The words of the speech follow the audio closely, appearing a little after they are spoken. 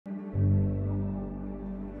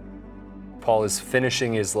Paul is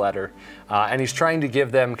finishing his letter, and he's trying to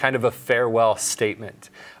give them kind of a farewell statement.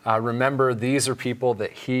 Remember, these are people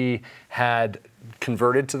that he had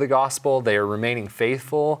converted to the gospel. They are remaining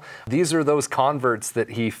faithful. These are those converts that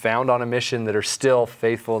he found on a mission that are still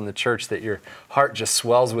faithful in the church, that your heart just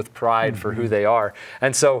swells with pride for who they are.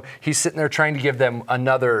 And so he's sitting there trying to give them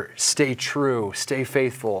another stay true, stay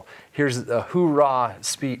faithful. Here's a hoorah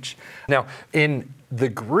speech. Now, in the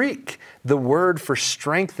Greek, the word for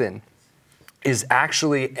strengthen is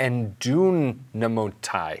actually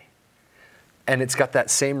endounamotai. And it's got that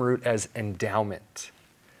same root as endowment.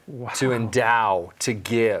 Wow. To endow, to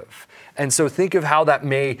give. And so think of how that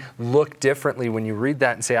may look differently when you read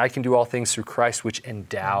that and say, I can do all things through Christ, which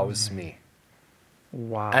endows me.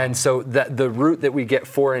 Wow. And so that the root that we get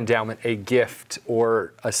for endowment, a gift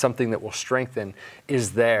or something that will strengthen,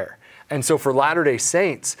 is there. And so for Latter-day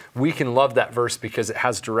Saints, we can love that verse because it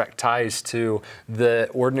has direct ties to the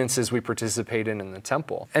ordinances we participate in the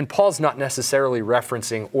temple. And Paul's not necessarily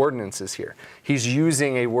referencing ordinances here. He's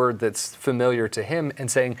using a word that's familiar to him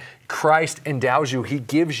and saying, Christ endows you, he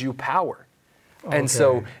gives you power. Okay. And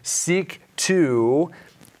so seek to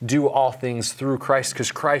do all things through Christ,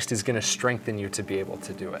 because Christ is going to strengthen you to be able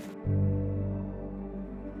to do it.